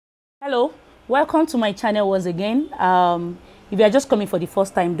Hello, welcome to my channel once again. If you are just coming for the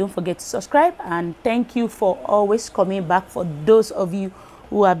first time, don't forget to subscribe, and thank you for always coming back for those of you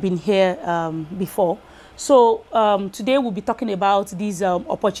who have been here before. So today we'll be talking about this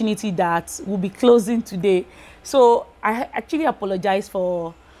opportunity that will be closing today. So I actually apologize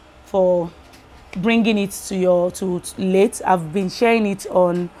for bringing it to late. I've been sharing it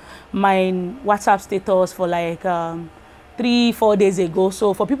on my WhatsApp status for like 3-4 days ago.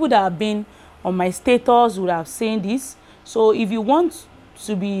 So for people that have been on my status would have seen this. So if you want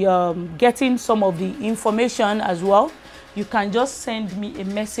to be getting some of the information as well, you can just send me a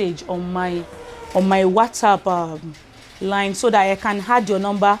message on my WhatsApp line so that I can add your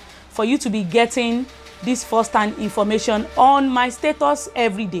number for you to be getting this first-hand information on my status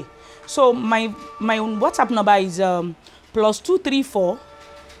every day. So my WhatsApp number is +234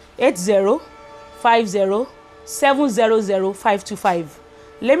 8050 700525.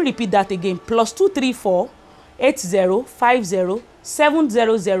 Let me repeat that again. +234 8050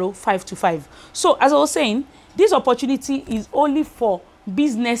 700525. So as I was saying, this opportunity is only for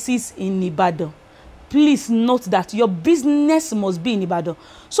businesses in Ibadan. Please note that your business must be in Ibadan.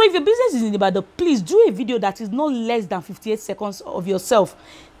 So if your business is in Ibadan, please do a video that is not less than 58 seconds of yourself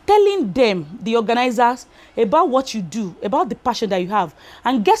telling them, the organizers, about what you do, about the passion that you have.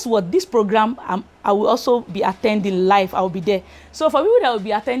 And guess what? This program, I will also be attending live. I will be there. So for people that will be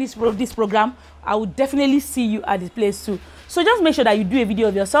attending this program, I will definitely see you at the place too. So just make sure that you do a video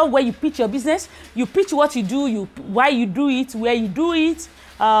of yourself where you pitch your business, you pitch what you do, why you do it, where you do it,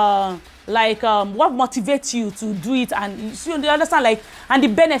 what motivates you to do it, and you understand, like, and the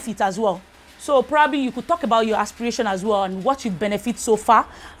benefit as well. So probably you could talk about your aspiration as well and what you've benefited so far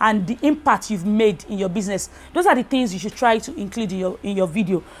and the impact you've made in your business. Those are the things you should try to include in your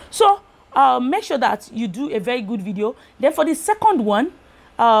video. So make sure that you do a very good video. Then for the second one,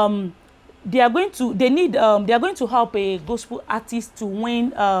 they are going to help a gospel artist to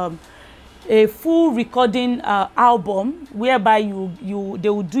win a full recording album, whereby they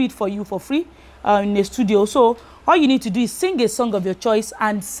will do it for you for free in a studio. So all you need to do is sing a song of your choice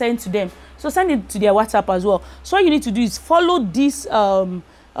and send to them. So send it to their WhatsApp as well. So all you need to do is follow this the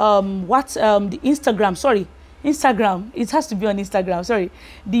Instagram. It has to be on Instagram. Sorry,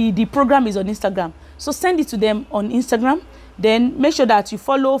 the program is on Instagram. So send it to them on Instagram. Then make sure that you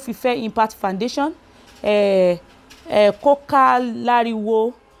follow Fife Impact Foundation, Koka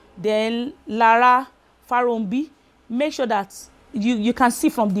Lariwo, then Lara Farombi. Make sure that you can see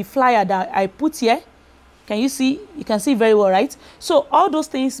from the flyer that I put here. Can you see? You can see very well, right? So all those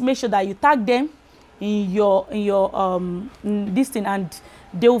things, make sure that you tag them in your this thing, and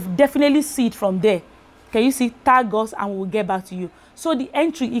they will definitely see it from there. Can you see? Tag us and we'll get back to you. So the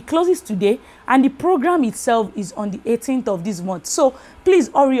entry, it closes today, and the program itself is on the 18th of this month. So please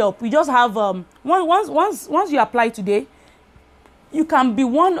hurry up. We just have once you apply today, you can be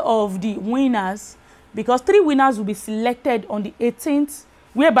one of the winners, because 3 winners will be selected on the 18th,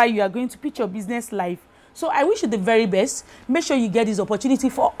 whereby you are going to pitch your business live. So I wish you the very best. Make sure you get this opportunity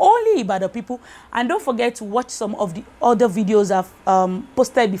for only Ibadan people, and don't forget to watch some of the other videos I've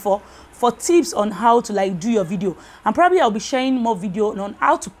posted before for tips on how to do your video. And probably I'll be sharing more video on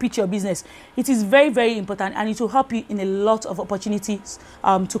how to pitch your business. It is very, very important, and it will help you in a lot of opportunities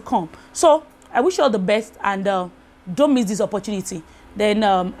to come. So I wish you all the best, and don't miss this opportunity. Then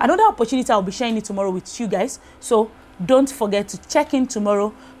another opportunity, I'll be sharing it tomorrow with you guys. So don't forget to check in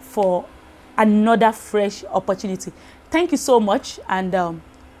tomorrow for another fresh opportunity. Thank you so much, and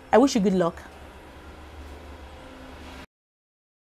I wish you good luck.